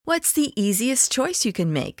What's the easiest choice you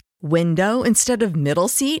can make? Window instead of middle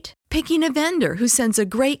seat? Picking a vendor who sends a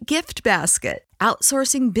great gift basket?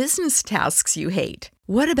 Outsourcing business tasks you hate?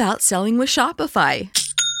 What about selling with Shopify?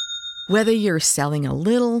 Whether you're selling a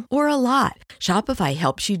little or a lot, Shopify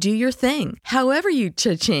helps you do your thing, however you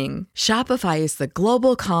cha-ching. Shopify is the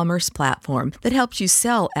global commerce platform that helps you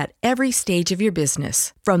sell at every stage of your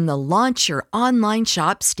business. From the launch your online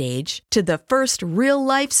shop stage to the first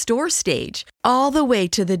real-life store stage, all the way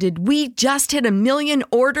to the did we just hit a million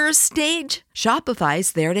orders stage.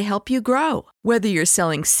 Shopify's there to help you grow. Whether you're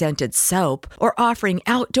selling scented soap or offering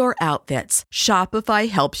outdoor outfits, Shopify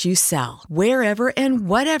helps you sell. Wherever and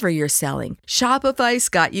whatever you're selling, Shopify's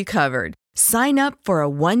got you covered. Sign up for a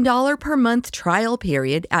 $1 per month trial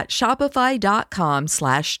period at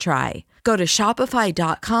shopify.com/try. Go to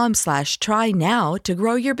shopify.com/try now to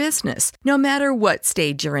grow your business, no matter what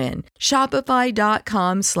stage you're in.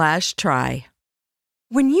 Shopify.com/try.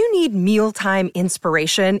 When you need mealtime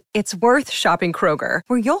inspiration, it's worth shopping Kroger,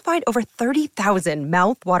 where you'll find over 30,000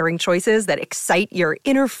 mouth-watering choices that excite your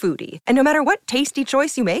inner foodie. And no matter what tasty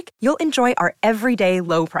choice you make, you'll enjoy our everyday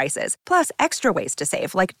low prices, plus extra ways to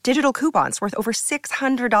save, like digital coupons worth over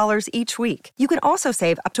 $600 each week. You can also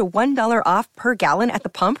save up to $1 off per gallon at the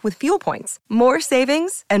pump with fuel points. More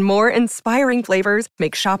savings and more inspiring flavors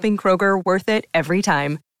make shopping Kroger worth it every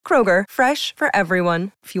time. Kroger, fresh for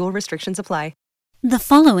everyone. Fuel restrictions apply. The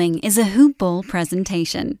following is a Hoop Ball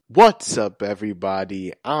presentation. What's up,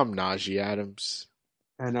 everybody? I'm Najee Adams.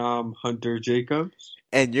 And I'm Hunter Jacobs.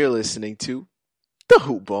 And you're listening to the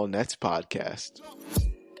Hoop Ball Nets podcast.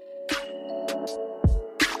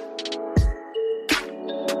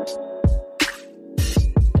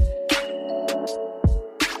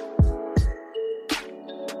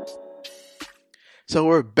 So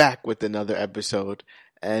we're back with another episode.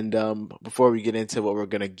 And before we get into what we're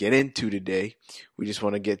going to get into today, we just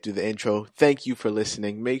want to get through the intro. Thank you for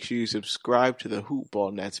listening. Make sure you subscribe to the Hoop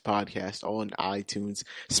Ball Nets podcast on iTunes,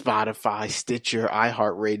 Spotify, Stitcher,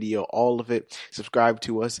 iHeartRadio, all of it. Subscribe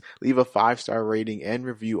to us. Leave a 5-star rating and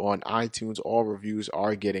review on iTunes. All reviews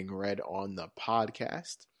are getting read on the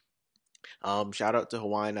podcast. Shout out to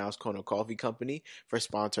Hawaiian House Kona Coffee Company for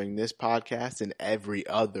sponsoring this podcast and every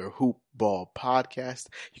other Hoop Ball podcast.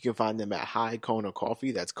 You can find them at High Kona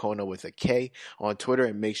Coffee, that's Kona with a K, on Twitter,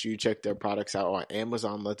 and make sure you check their products out on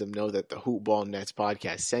Amazon. Let them know that the Hoop Ball Nets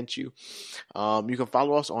podcast sent you. You can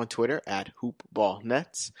follow us on Twitter at Hoop Ball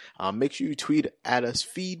Nets. Make sure you tweet at us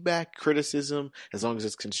feedback, criticism, as long as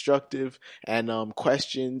it's constructive, and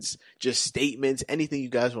questions, just statements, anything you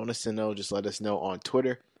guys want us to know, just let us know on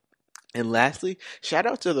Twitter. And lastly, shout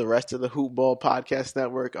out to the rest of the Hoop Ball Podcast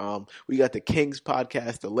Network. We got the Kings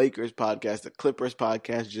podcast, the Lakers podcast, the Clippers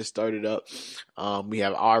podcast just started up. We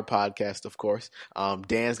have our podcast, of course.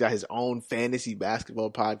 Dan's got his own fantasy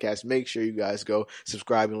basketball podcast. Make sure you guys go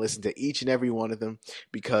subscribe and listen to each and every one of them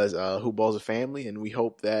because Hoop Ball's a family, and we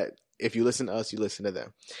hope that if you listen to us, you listen to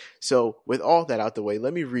them. So with all that out the way,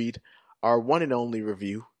 let me read our one and only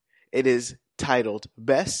review. It is titled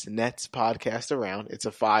Best Nets Podcast Around. It's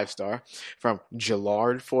a 5-star from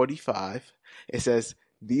Gillard45. It says,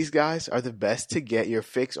 these guys are the best to get your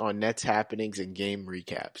fix on Nets happenings and game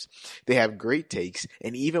recaps. They have great takes,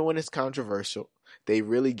 and even when it's controversial, they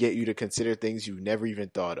really get you to consider things you've never even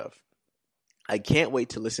thought of. I can't wait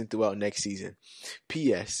to listen throughout next season.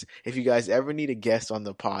 P.S. If you guys ever need a guest on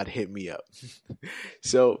the pod, hit me up.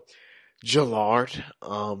 So, Gillard,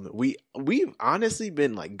 we've honestly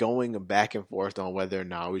been like going back and forth on whether or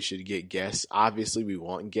not we should get guests. Obviously, we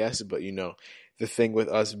want guests, but you know, the thing with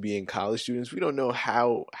us being college students, we don't know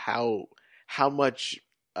how much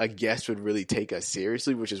a guest would really take us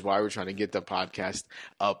seriously, which is why we're trying to get the podcast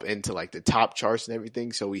up into like the top charts and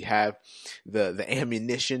everything. So we have the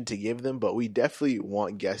ammunition to give them, but we definitely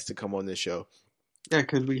want guests to come on the show. Yeah,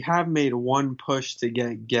 because we have made one push to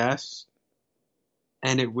get guests,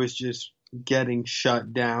 and it was just getting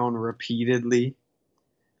shut down repeatedly.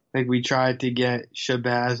 Like, we tried to get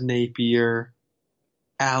Shabazz Napier,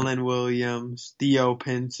 Alan Williams, Theo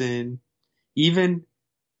Pinson, even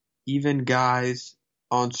guys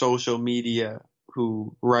on social media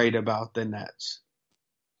who write about the Nets.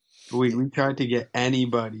 We tried to get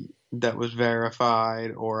anybody that was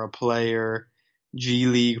verified or a player, G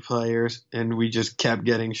League players, and we just kept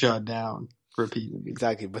getting shut down repeatedly.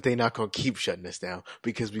 Exactly, but they're not going to keep shutting us down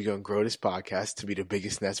because we're going to grow this podcast to be the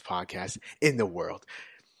biggest Nets podcast in the world.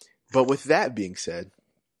 But with that being said,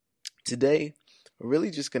 today we're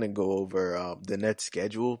really just going to go over the Nets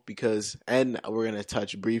schedule and we're going to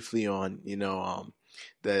touch briefly on,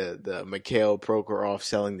 the Mikhail Prokhorov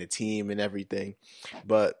selling the team and everything.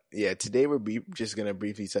 But yeah, today we're just going to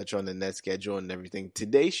briefly touch on the Nets schedule and everything.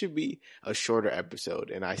 Today should be a shorter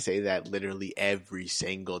episode, and I say that literally every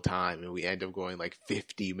single time, and we end up going like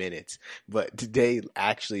 50 minutes. But today,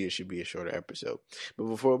 actually, it should be a shorter episode. But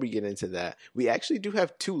before we get into that, we actually do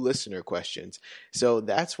have 2 listener questions. So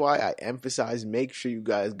that's why I emphasize, make sure you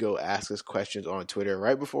guys go ask us questions on Twitter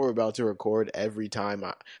right before we're about to record. Every time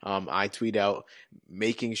I tweet out,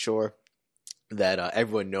 making sure that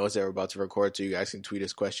everyone knows that we're about to record, so you guys can tweet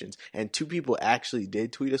us questions. And 2 people actually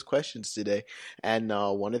did tweet us questions today, and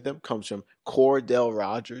one of them comes from Cordell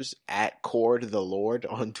Rogers at Cord the Lord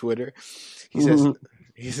on Twitter. He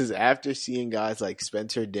says, after seeing guys like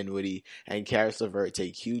Spencer Dinwiddie and Caris LeVert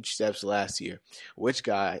take huge steps last year, which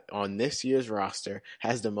guy on this year's roster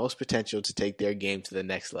has the most potential to take their game to the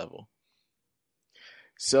next level?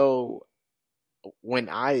 So when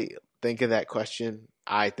I think of that question,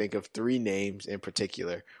 I think of 3 names in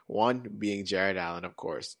particular. 1 being Jared Allen, of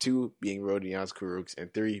course. 2 being Rodions Kurucs,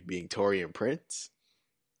 and 3 being Taurean Prince.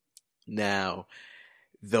 Now,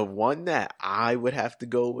 the one that I would have to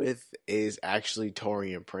go with is actually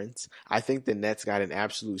Taurean Prince. I think the Nets got an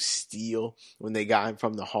absolute steal when they got him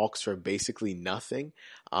from the Hawks for basically nothing.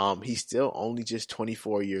 He's still only just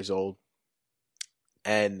 24 years old.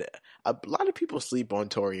 And a lot of people sleep on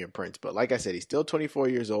Taurean Prince, but like I said, he's still 24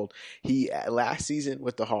 years old. Last season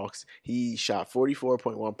with the Hawks, he shot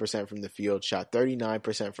 44.1% from the field, shot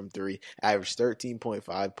 39% from 3, averaged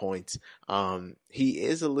 13.5 points. He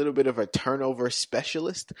is a little bit of a turnover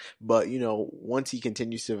specialist, but once he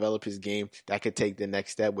continues to develop his game, that could take the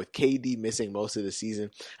next step. With KD missing most of the season,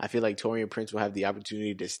 I feel like Taurean Prince will have the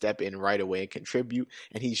opportunity to step in right away and contribute.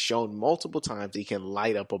 And he's shown multiple times he can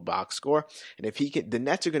light up a box score. And if he can, the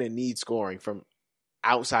Nets are going to need scoring from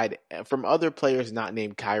other players not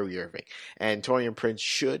named Kyrie Irving. And Taurean Prince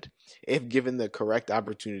should, if given the correct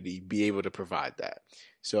opportunity, be able to provide that.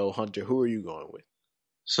 So, Hunter, who are you going with?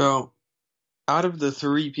 So, out of the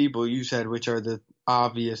 3 people you said, which are the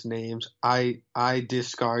obvious names, I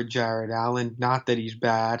discard Jared Allen. Not that he's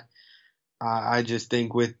bad. I just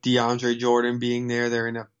think with DeAndre Jordan being there, they're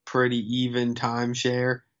in a pretty even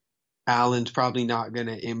timeshare. Allen's probably not going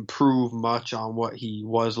to improve much on what he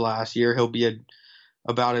was last year. He'll be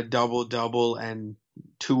about a double-double and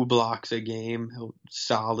 2 blocks a game.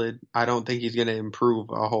 Solid. I don't think he's going to improve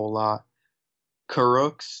a whole lot.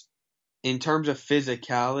 Kurucs, in terms of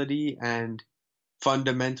physicality and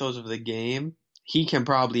fundamentals of the game, he can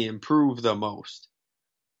probably improve the most.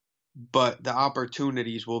 But the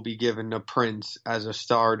opportunities will be given to Prince as a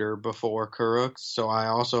starter before Kurucs. So I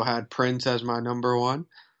also had Prince as my number 1.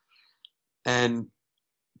 And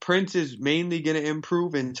Prince is mainly going to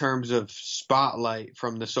improve in terms of spotlight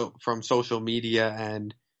from social media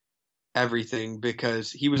and everything,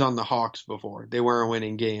 because he was on the Hawks before. They weren't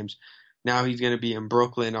winning games. Now he's going to be in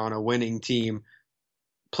Brooklyn on a winning team,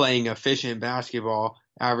 playing efficient basketball,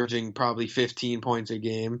 averaging probably 15 points a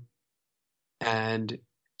game and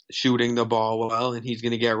shooting the ball well, and he's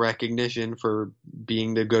going to get recognition for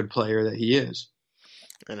being the good player that he is.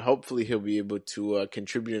 And hopefully he'll be able to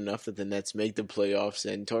contribute enough that the Nets make the playoffs.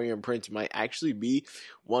 And Taurean Prince might actually be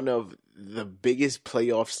one of the biggest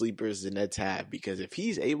playoff sleepers the Nets have, because if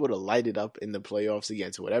he's able to light it up in the playoffs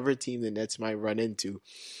against whatever team the Nets might run into,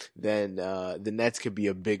 then the Nets could be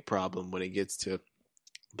a big problem when it gets to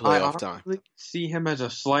playoff time. I see him as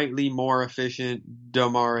a slightly more efficient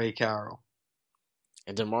DeMar Carroll.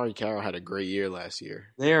 And DeMar Carroll had a great year last year.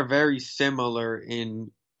 They are very similar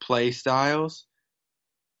in play styles.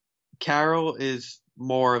 Carroll is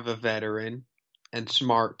more of a veteran and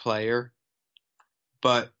smart player,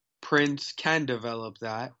 but Prince can develop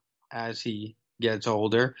that as he gets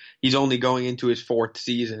older. He's only going into his 4th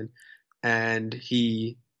season, and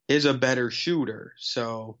he is a better shooter.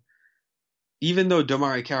 So even though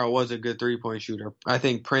DeMar Carroll was a good 3-point shooter, I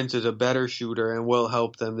think Prince is a better shooter and will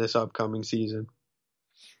help them this upcoming season.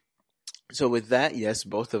 So with that, yes,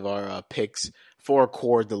 both of our picks for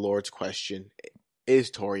Cord the Lord's question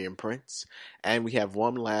is Taurean Prince. And we have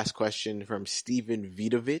one last question from Steven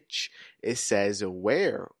Vidovich. It says,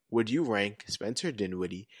 where would you rank Spencer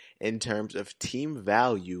Dinwiddie in terms of team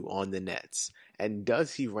value on the Nets? And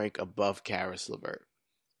does he rank above Caris LeVert?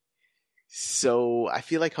 So I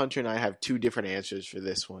feel like Hunter and I have 2 different answers for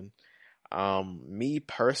this one. Me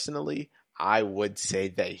personally, I would say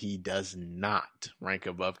that he does not rank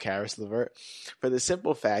above Caris LeVert, for the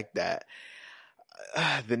simple fact that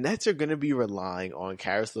the Nets are going to be relying on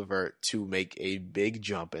Caris LeVert to make a big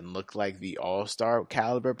jump and look like the all-star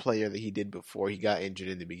caliber player that he did before he got injured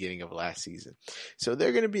in the beginning of last season. So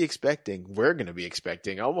we're going to be expecting,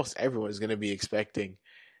 almost everyone is going to be expecting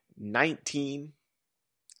 19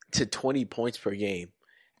 to 20 points per game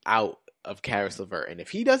out of Caris LeVert. And if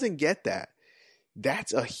he doesn't get that,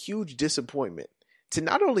 that's a huge disappointment to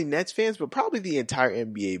not only Nets fans, but probably the entire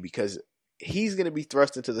NBA, because he's going to be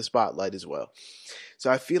thrust into the spotlight as well. So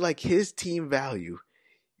I feel like his team value,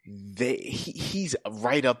 he's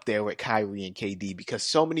right up there with Kyrie and KD, because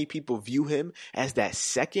so many people view him as that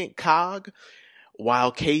second cog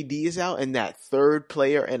while KD is out, and that third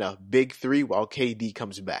player in a big three while KD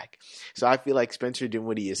comes back. So I feel like Spencer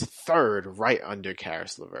Dinwiddie is third right under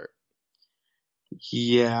Caris LeVert.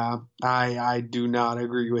 Yeah, I do not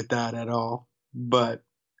agree with that at all. But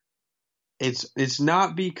it's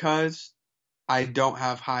not because I don't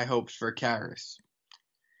have high hopes for Caris.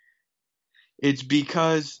 It's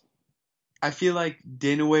because I feel like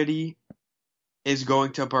Dinwiddie is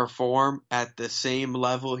going to perform at the same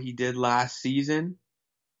level he did last season,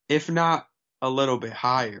 if not a little bit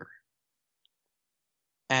higher.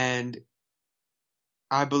 And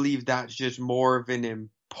I believe that's just more of an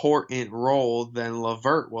important role than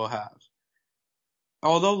LeVert will have.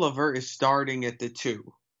 Although LeVert is starting at the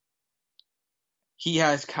 2, he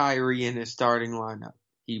has Kyrie in his starting lineup.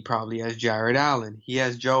 He probably has Jared Allen. He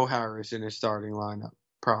has Joe Harris in his starting lineup,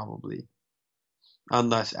 probably,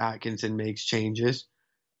 unless Atkinson makes changes.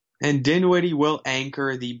 And Dinwiddie will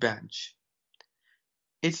anchor the bench.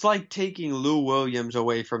 It's like taking Lou Williams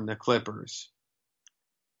away from the Clippers.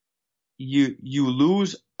 You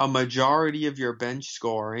lose a majority of your bench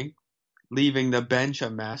scoring, leaving the bench a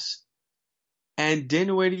mess. And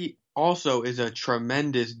Dinwiddie also is a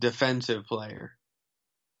tremendous defensive player.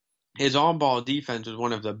 His on-ball defense is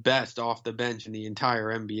one of the best off the bench in the entire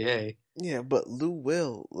NBA. Yeah, but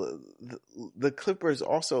the Clippers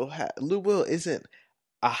also have, Lou Will isn't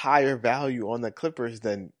a higher value on the Clippers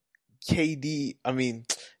than than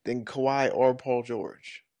Kawhi or Paul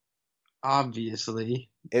George. Obviously.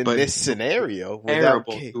 In this scenario, without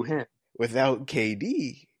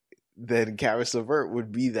KD, then Caris LeVert would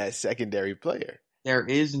be that secondary player. There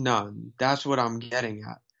is none. That's what I'm getting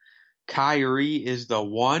at. Kyrie is the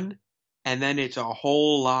 1, and then it's a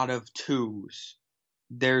whole lot of 2s.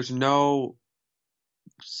 There's no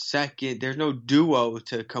duo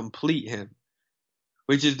to complete him,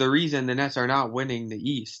 which is the reason the Nets are not winning the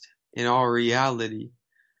East in all reality.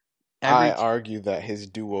 I argue that his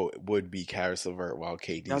duo would be Caris LeVert while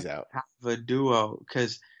KD's out. Have a duo,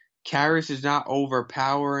 because Caris is not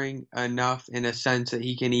overpowering enough in a sense that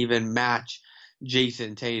he can even match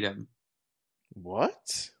Jason Tatum.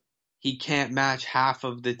 What? He can't match half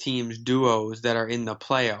of the team's duos that are in the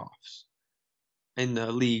playoffs, in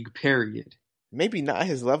the league, period. Maybe not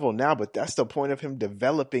his level now, but that's the point of him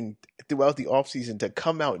developing throughout the offseason to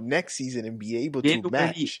come out next season and be able to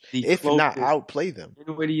match, if not outplay them.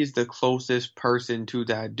 Dinwiddie is the closest person to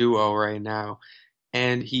that duo right now,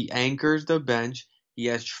 and he anchors the bench. He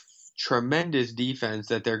has tremendous defense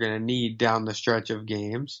that they're going to need down the stretch of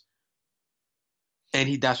games,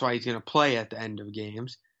 and that's why he's going to play at the end of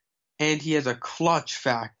games. And he has a clutch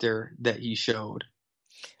factor that he showed.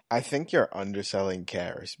 I think you're underselling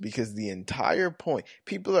Caris, because the entire point,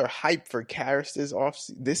 people are hyped for Caris this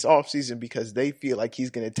offseason because they feel like he's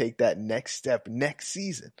going to take that next step next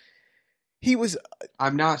season. He was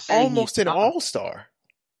almost an all-star.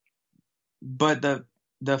 But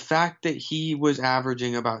the fact that he was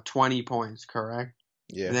averaging about 20 points, correct?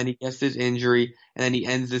 Yeah. And then he gets this injury, and then he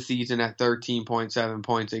ends the season at 13.7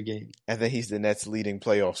 points a game. And then he's the Nets' leading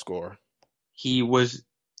playoff scorer. He was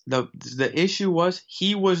the issue was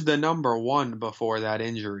he was the number 1 before that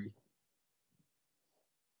injury.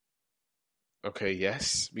 Okay,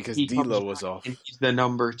 yes, because D'Lo was off. And he's the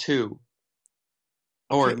number 2,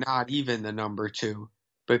 or not even the number 2,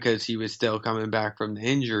 because he was still coming back from the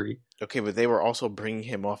injury. Okay, but they were also bringing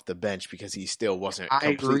him off the bench because he still wasn't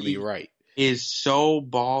completely right. Is so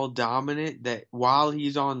ball dominant that while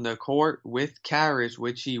he's on the court with Caris,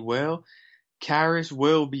 which he will, Caris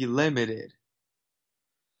will be limited.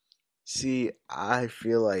 See, I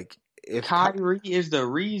feel like if Kyrie is the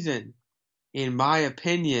reason, in my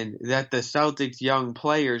opinion, that the Celtics' young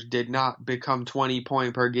players did not become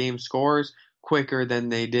 20-point per game scorers quicker than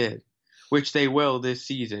they did, which they will this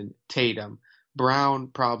season. Tatum, Brown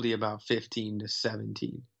probably about 15 to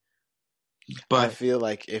 17. But I feel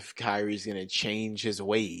like if Kyrie's going to change his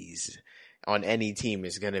ways on any team,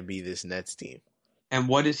 it's going to be this Nets team. And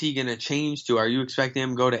what is he going to change to? Are you expecting him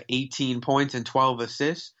to go to 18 points and 12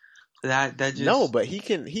 assists? That just No, but he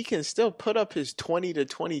can still put up his 20 to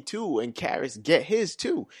 22 and Karras get his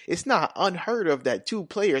too. It's not unheard of that two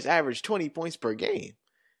players average 20 points per game.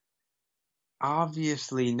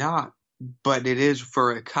 obviously not. But it is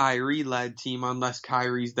for a Kyrie-led team unless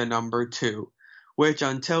Kyrie's the number 2, which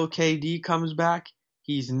until KD comes back,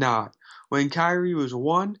 he's not. When Kyrie was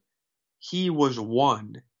 1, he was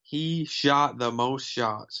 1. He shot the most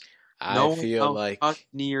shots. No I feel one like else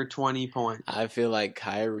near 20 points. I feel like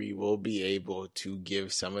Kyrie will be able to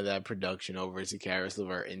give some of that production over to Karis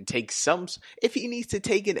LeVert and take some. If he needs to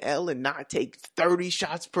take an L and not take 30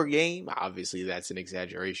 shots per game, obviously that's an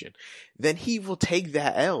exaggeration, then he will take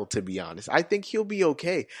that L, to be honest. I think he'll be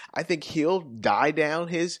okay. I think he'll die down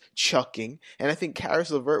his chucking, and I think Karis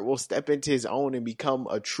LeVert will step into his own and become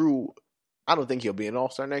a true. I don't think he'll be an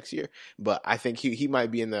all-star next year, but I think he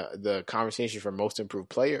might be in the conversation for most improved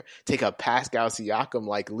player. Take a Pascal Siakam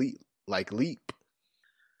like leap.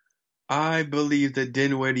 I believe that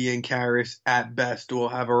Dinwiddie and Karras at best will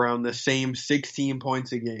have around the same 16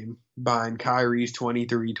 points a game behind Kyrie's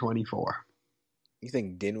 23-24. You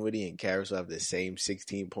think Dinwiddie and Karras will have the same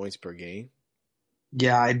 16 points per game?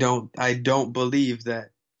 Yeah, I don't believe that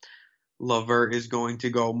LeVert is going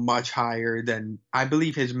to go much higher than, I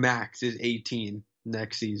believe his max is 18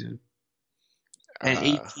 next season. And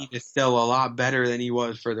 18 is still a lot better than he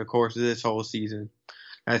was for the course of this whole season.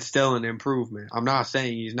 That's still an improvement. I'm not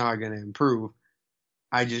saying he's not going to improve.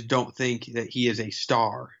 I just don't think that he is a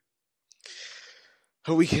star.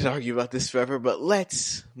 We could argue about this forever, but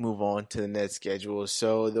let's move on to the Nets schedule.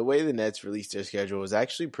 So the way the Nets released their schedule was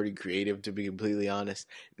actually pretty creative, to be completely honest.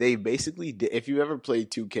 They basically did, if you've ever played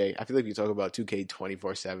 2K, I feel like you talk about 2K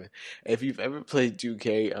 24/7. If you've ever played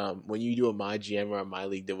 2K, when you do a My GM or a My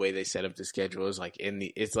League, the way they set up the schedule is like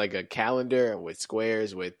it's like a calendar with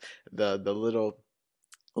squares with the little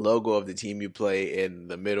logo of the team you play in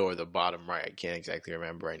the middle or the bottom right. I can't exactly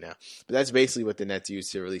remember right now. But that's basically what the Nets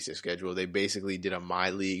used to release their schedule. They basically did a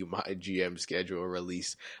My League, My GM schedule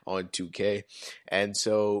release on 2K. And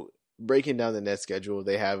so breaking down the Nets schedule,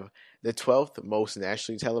 they have the 12th most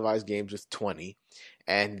nationally televised games with 20.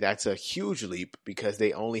 And that's a huge leap because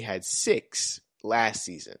they only had 6 last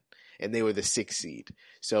season. And they were the 6th seed.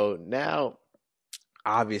 So now,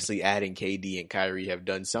 obviously, adding KD and Kyrie have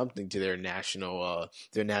done something to their national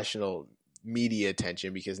media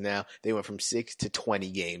attention because now they went from 6 to 20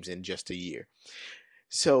 games in just a year.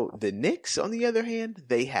 So the Knicks, on the other hand,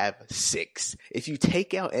 they have 6. If you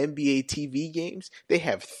take out NBA TV games, they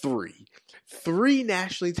have 3. 3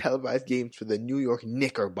 nationally televised games for the New York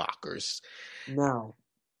Knickerbockers. Now,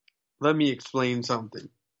 let me explain something.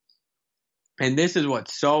 And this is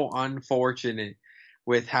what's so unfortunate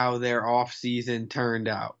with how their offseason turned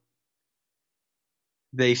out.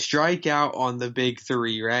 They strike out on the big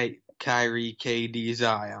 3, right? Kyrie, KD,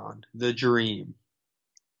 Zion, the dream.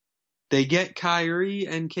 They get Kyrie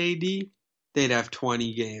and KD, they'd have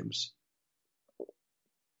 20 games.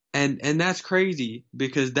 And that's crazy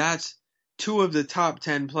because that's 2 of the top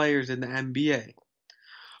 10 players in the NBA.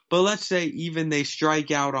 But let's say even they strike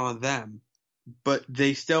out on them, but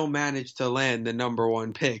they still manage to land the number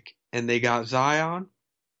 1 pick and they got Zion.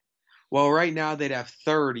 Well, right now they'd have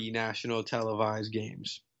 30 national televised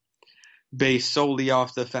games based solely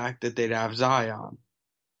off the fact that they'd have Zion.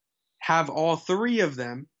 Have all 3 of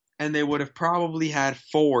them, and they would have probably had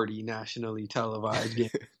 40 nationally televised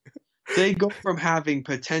games. They go from having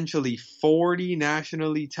potentially 40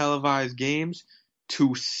 nationally televised games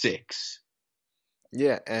to 6.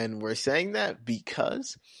 Yeah, and we're saying that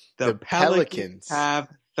because the Pelicans have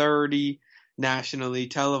 30 nationally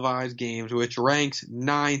televised games, which ranks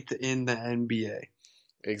 9th in the NBA.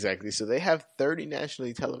 Exactly. So they have 30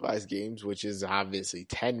 nationally televised games, which is obviously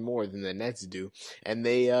 10 more than the Nets do. And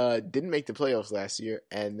they didn't make the playoffs last year,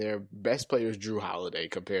 and their best player is Jrue Holiday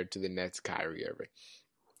compared to the Nets' Kyrie Irving.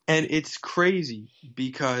 And it's crazy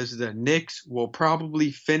because the Knicks will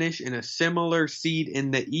probably finish in a similar seed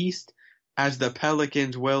in the East as the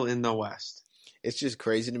Pelicans will in the West. It's just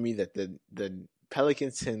crazy to me that the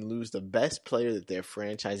Pelicans can lose the best player that their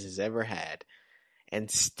franchise has ever had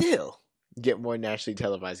and still get more nationally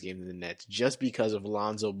televised games than the Nets just because of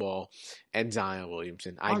Lonzo Ball and Zion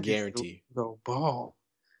Williamson. I guarantee. Lonzo Ball.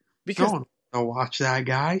 Because don't watch that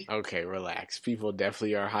guy. Okay, relax. People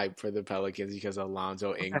definitely are hyped for the Pelicans because of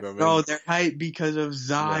Lonzo Ingram. No, they're hyped because of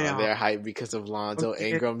Zion. No, they're hyped because of Lonzo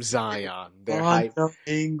Ingram, Zion. They're Lonzo hyped.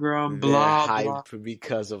 Ingram, blah, they're blah. hyped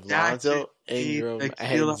because of Lonzo Ingram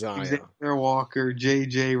and Zion. Alexander Walker,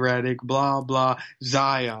 JJ Redick, blah, blah,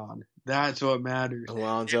 Zion. That's what matters.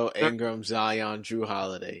 Lonzo Ingram, Zion, Jrue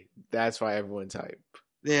Holiday. That's why everyone's hyped.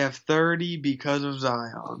 They have 30 because of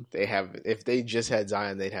Zion. If they just had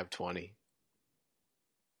Zion, they'd have 20.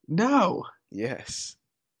 No, Yes.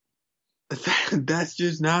 that's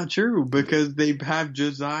just not true because they have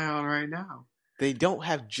just Zion right now. They don't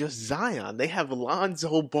have just Zion. They have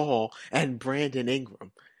Lonzo Ball and Brandon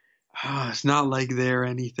Ingram. It's not like they're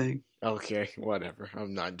anything. Okay, whatever.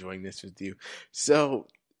 I'm not doing this with you. So,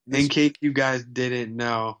 In case you guys didn't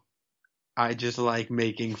know, I just like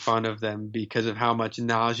making fun of them because of how much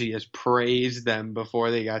Najee has praised them before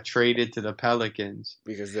they got traded to the Pelicans.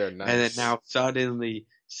 Because they're nice. And then now suddenly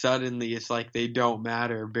it's like they don't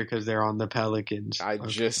matter because they're on the Pelicans. I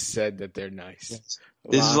just said that they're nice. Yes.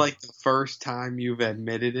 This is like the first time you've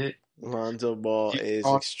admitted it. Lonzo Ball is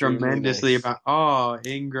talk extremely tremendously nice. about,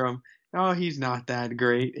 Ingram. Oh, he's not that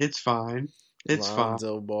great. It's fine.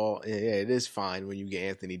 Lonzo Ball, yeah, it is fine when you get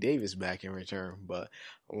Anthony Davis back in return. But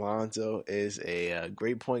Lonzo is a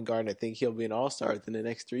great point guard, and I think he'll be an all-star within the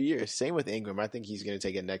next 3 years. Same with Ingram. I think he's going to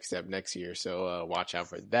take a next step next year, so watch out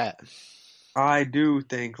for that. I do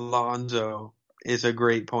think Lonzo is a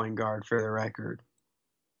great point guard for the record.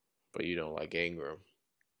 But you don't like Ingram.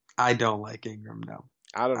 I don't like Ingram, no.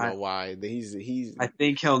 I don't know why. I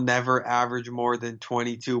think he'll never average more than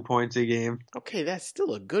 22 points a game. Okay, that's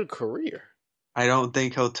still a good career. I don't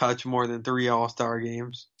think he'll touch more than 3 All-Star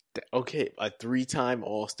games. Okay, a 3-time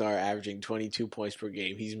All-Star averaging 22 points per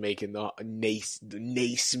game. He's making the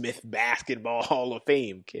Naismith Basketball Hall of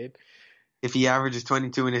Fame, kid. If he averages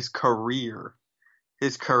 22 in his career,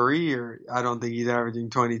 I don't think he's averaging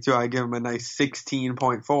 22. I give him a nice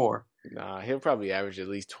 16.4. Nah, he'll probably average at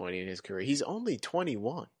least 20 in his career. He's only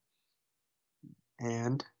 21.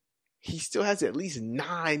 And? He still has at least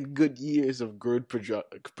 9 good years of good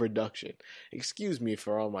production. Excuse me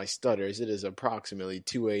for all my stutters. It is approximately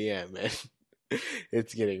 2 a.m. and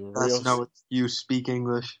it's getting real. That's no excuse. Speak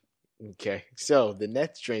English. Okay, so the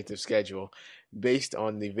Nets' strength of schedule, based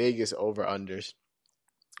on the Vegas over-unders,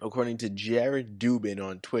 according to Jared Dubin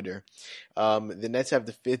on Twitter, the Nets have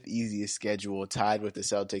the 5th easiest schedule, tied with the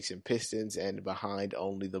Celtics and Pistons, and behind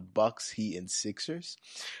only the Bucks, Heat, and Sixers.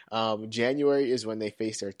 January is when they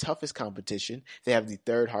face their toughest competition. They have the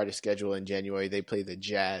 3rd hardest schedule in January. They play the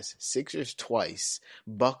Jazz, Sixers twice,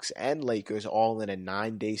 Bucks, and Lakers all in a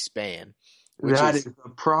 9-day span. That is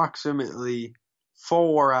approximately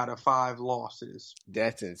 4 out of 5 losses.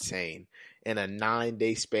 That's insane. In a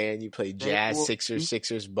 9-day span, you play Jazz,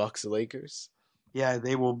 Sixers, Bucks, Lakers. Yeah,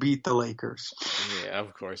 they will beat the Lakers. Yeah,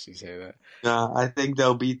 of course you say that. I think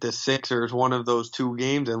they'll beat the Sixers one of those 2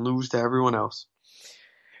 games and lose to everyone else.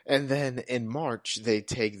 And then in March, they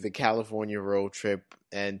take the California road trip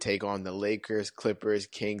and take on the Lakers, Clippers,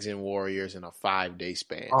 Kings, and Warriors in a 5-day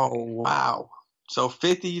span. Oh, wow. So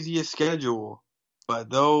 5th easiest schedule. But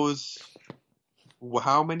those...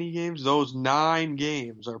 how many games? Those 9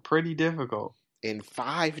 games are pretty difficult. In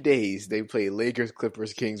 5 days, they play Lakers,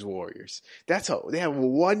 Clippers, Kings, Warriors. That's all. They have a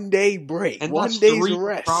 1-day break, and 1 day's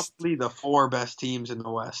rest. Probably the 4 best teams in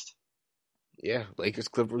the West. Yeah, Lakers,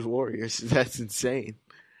 Clippers, Warriors. That's insane.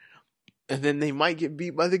 And then they might get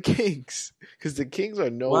beat by the Kings because the Kings are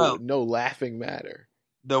no laughing matter.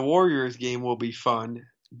 The Warriors game will be fun.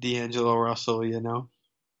 D'Angelo Russell, you know.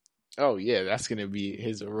 Oh, yeah, that's going to be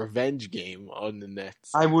his revenge game on the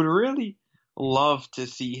Nets. I would really love to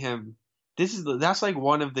see him. That's like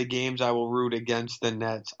one of the games I will root against the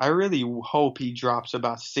Nets. I really hope he drops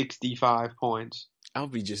about 65 points. I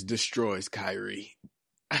hope he just destroys Kyrie.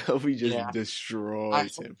 I hope he just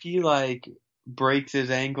destroys him. I hope he, breaks his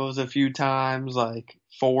ankles a few times,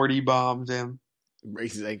 40 bombs him.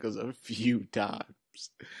 Breaks his ankles a few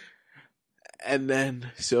times. And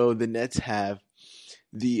then, so the Nets have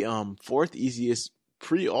the 4th easiest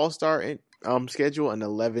pre-All-Star schedule and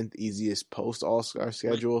 11th easiest post-All-Star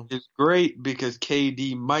schedule. It's great because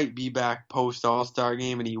KD might be back post-All-Star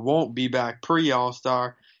game and he won't be back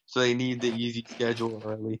pre-All-Star, so they need the easy schedule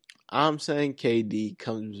early. I'm saying KD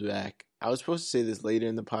comes back. I was supposed to say this later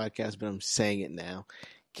in the podcast, but I'm saying it now.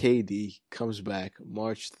 KD comes back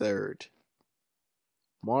March 3rd.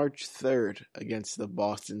 March 3rd against the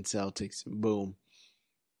Boston Celtics. Boom.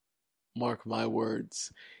 Mark my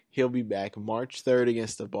words. He'll be back March 3rd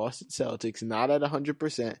against the Boston Celtics, not at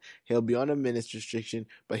 100%. He'll be on a minutes restriction,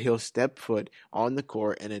 but he'll step foot on the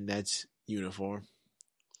court in a Nets uniform.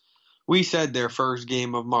 We said their first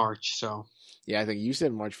game of March, so. Yeah, I think you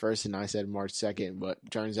said March 1st and I said March 2nd, but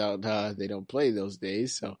turns out they don't play those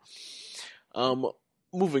days. So,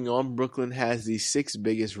 moving on, Brooklyn has the 6th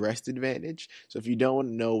biggest rest advantage. So if you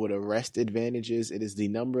don't know what a rest advantage is, it is the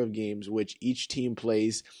number of games which each team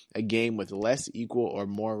plays a game with less, equal, or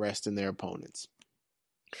more rest than their opponents.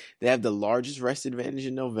 They have the largest rest advantage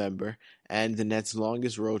in November, and the Nets'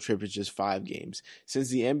 longest road trip is just 5 games. Since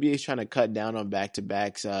the NBA is trying to cut down on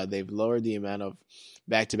back-to-backs, they've lowered the amount of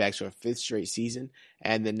back-to-backs for a 5th straight season,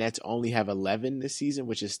 and the Nets only have 11 this season,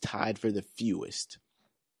 which is tied for the fewest.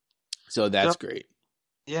 So that's great.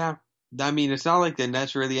 Yeah. I mean, it's not like the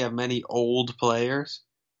Nets really have many old players,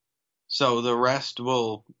 so the rest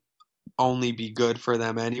will only be good for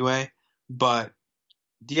them anyway. But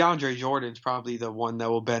DeAndre Jordan's probably the one that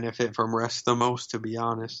will benefit from rest the most, to be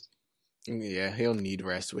honest. Yeah, he'll need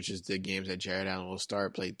rest, which is the games that Jared Allen will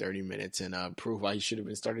start, play 30 minutes, and prove why he should have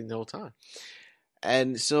been starting the whole time.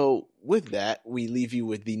 And so with that, we leave you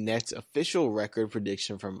with the Nets official record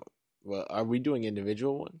prediction from, well, are we doing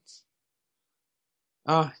individual ones?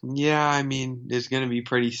 Yeah, I mean, it's going to be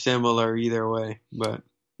pretty similar either way, but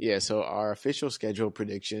yeah, so our official schedule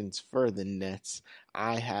predictions for the Nets,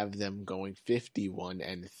 I have them going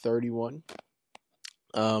 51-31.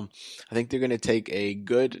 I think they're going to take a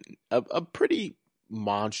pretty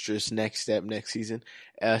monstrous next step next season,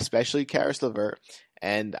 especially Caris LeVert,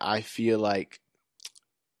 and I feel like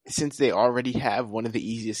since they already have one of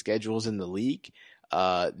the easiest schedules in the league,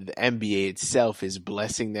 the NBA itself is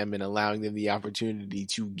blessing them and allowing them the opportunity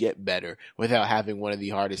to get better without having one of the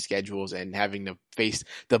hardest schedules and having to face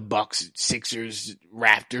the Bucks, Sixers,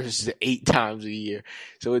 Raptors 8 times a year.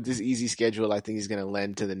 So with this easy schedule, I think is going to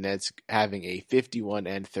lend to the Nets having a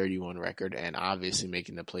 51-31 record and obviously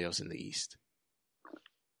making the playoffs in the East.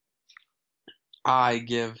 I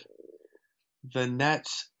give the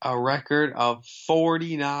Nets a record of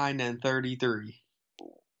 49-33.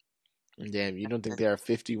 Damn, you don't think they're a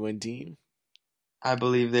 50-win team? I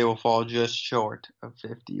believe they will fall just short of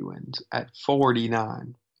 50 wins at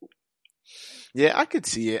 49. Yeah, I could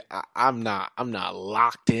see it. I'm not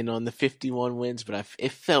locked in on the 51 wins, but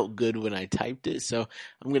it felt good when I typed it, so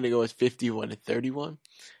I'm gonna go with 51-31,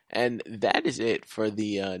 and that is it for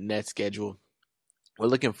the net schedule. We're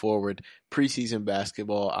looking forward. Preseason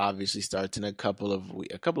basketball obviously starts in a couple of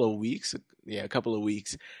weeks.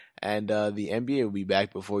 And the NBA will be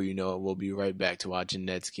back before you know it. We'll be right back to watching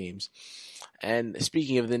Nets games. And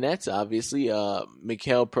speaking of the Nets, obviously,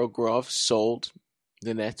 Mikhail Prokhorov sold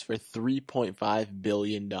the Nets for $3.5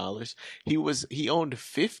 billion. He owned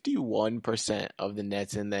 51% of the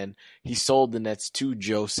Nets, and then he sold the Nets to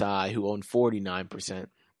Joe Tsai, who owned 49%.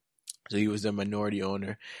 So he was the minority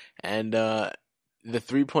owner. And the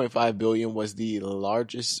 $3.5 billion was the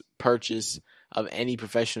largest purchase of any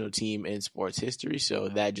professional team in sports history. So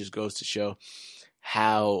that just goes to show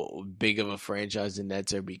how big of a franchise the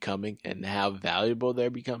Nets are becoming and how valuable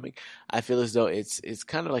they're becoming. I feel as though it's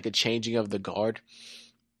kind of like a changing of the guard,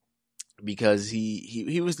 because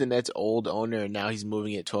he was the Nets' old owner, and now he's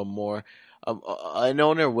moving it to a more an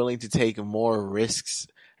owner willing to take more risks,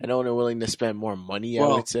 an owner willing to spend more money. I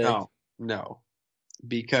would say no,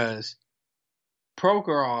 because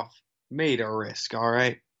Prokhorov made a risk. All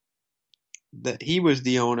right. That he was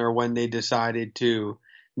the owner when they decided to,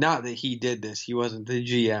 not that he did this, he wasn't the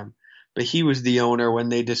GM, but he was the owner when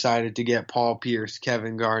they decided to get Paul Pierce,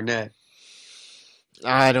 Kevin Garnett.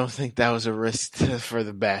 I don't think that was a risk for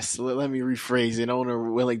the best. Let me rephrase: an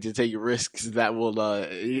owner willing to take risks that will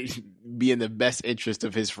be in the best interest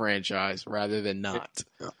of his franchise rather than not.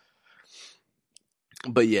 Yeah.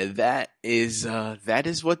 But yeah, that is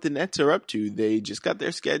what the Nets are up to. They just got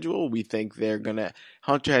their schedule. We think they're gonna.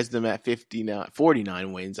 Hunter has them at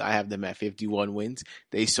 49 wins. I have them at 51 wins.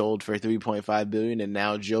 They sold for $3.5 billion, and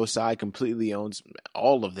now Joe Tsai completely owns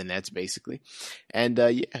all of the Nets, basically. And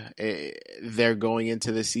they're going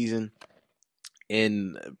into the season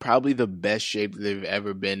in probably the best shape they've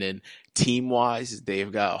ever been in. Team-wise,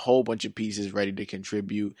 they've got a whole bunch of pieces ready to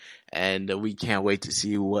contribute, and we can't wait to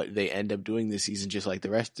see what they end up doing this season, just like the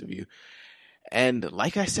rest of you. And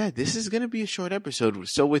like I said, this is going to be a short episode.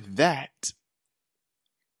 So with that,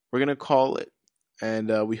 we're going to call it,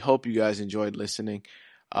 and we hope you guys enjoyed listening.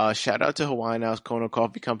 Shout out to Hawaiian House Kona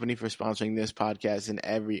Coffee Company for sponsoring this podcast and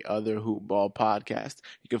every other Hoop Ball podcast.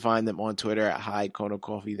 You can find them on Twitter at Hi Kona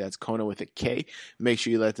Coffee. That's Kona with a K. Make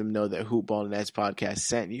sure you let them know that Hoop Ball Nets podcast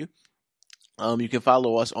sent you. You can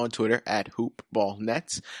follow us on Twitter at Hoop Ball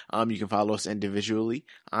Nets. You can follow us individually.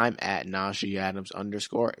 I'm at Najee Adams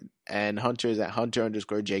 _, and Hunter is at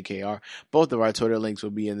Hunter_JKR. Both of our Twitter links will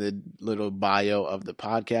be in the little bio of the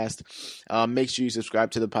podcast. Make sure you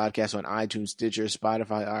subscribe to the podcast on iTunes, Stitcher,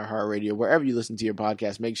 Spotify, iHeartRadio, wherever you listen to your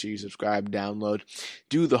podcast. Make sure you subscribe, download,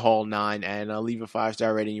 do the whole 9, and leave a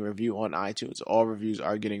 5-star rating and review on iTunes. All reviews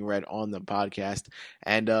are getting read on the podcast.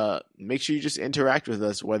 And make sure you just interact with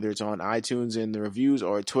us, whether it's on iTunes in the reviews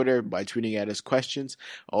or Twitter by tweeting at us questions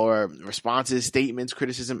or responses, statements,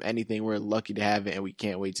 criticism, anything. We're lucky to have it, and we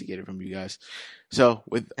can't wait to get it from you guys. So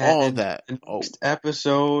with all that, the next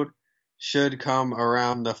episode should come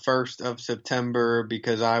around the 1st of September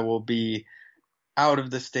because I will be out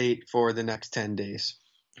of the state for the next 10 days.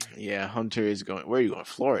 Yeah, Hunter is going. Where are you going?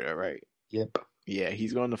 Florida, right? Yep. Yeah,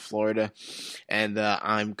 he's going to Florida, and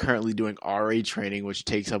I'm currently doing RA training, which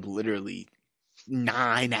takes up literally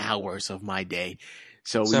 9 hours of my day.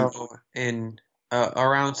 So in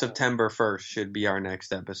around September 1st should be our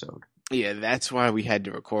next episode. Yeah, that's why we had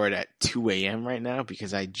to record at 2 a.m. right now,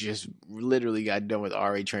 because I just literally got done with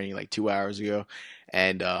RA training like 2 hours ago,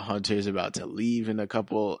 and Hunter's about to leave in a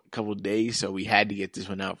couple days, so we had to get this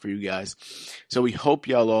one out for you guys. So we hope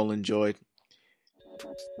y'all all enjoyed.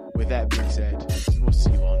 With that being said, we'll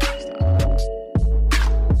see you all next time.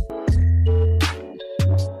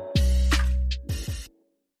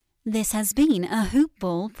 This has been a Hoop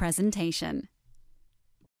Ball presentation.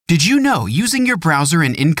 Did you know using your browser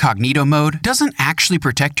in incognito mode doesn't actually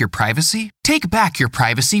protect your privacy? Take back your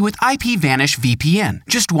privacy with IPVanish VPN.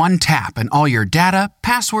 Just one tap and all your data,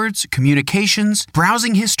 passwords, communications,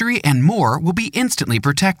 browsing history, and more will be instantly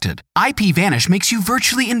protected. IPVanish makes you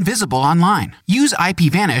virtually invisible online. Use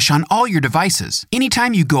IPVanish on all your devices,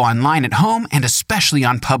 anytime you go online at home, and especially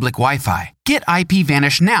on public Wi-Fi. Get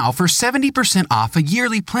IPVanish now for 70% off a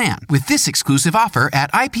yearly plan with this exclusive offer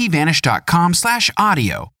at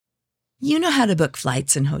ipvanish.com/audio. You know how to book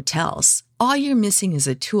flights and hotels. All you're missing is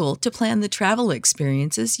a tool to plan the travel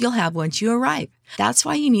experiences you'll have once you arrive. That's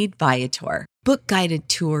why you need Viator. Book guided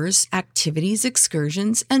tours, activities,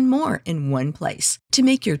 excursions, and more in one place to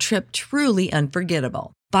make your trip truly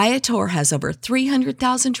unforgettable. Viator has over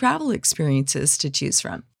 300,000 travel experiences to choose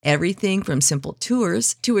from. Everything from simple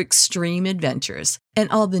tours to extreme adventures and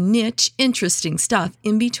all the niche, interesting stuff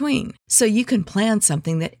in between. So you can plan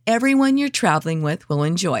something that everyone you're traveling with will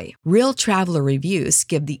enjoy. Real traveler reviews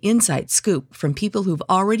give the inside scoop from people who've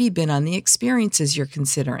already been on the experiences you're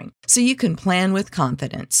considering. So you can plan with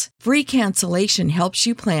confidence. Free cancellation helps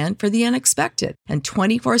you plan for the unexpected. And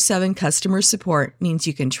 24/7 customer support means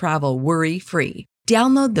you can travel worry-free.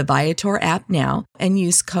 Download the Viator app now and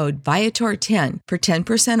use code Viator10 for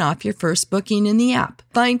 10% off your first booking in the app.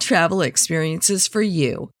 Find travel experiences for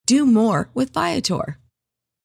you. Do more with Viator.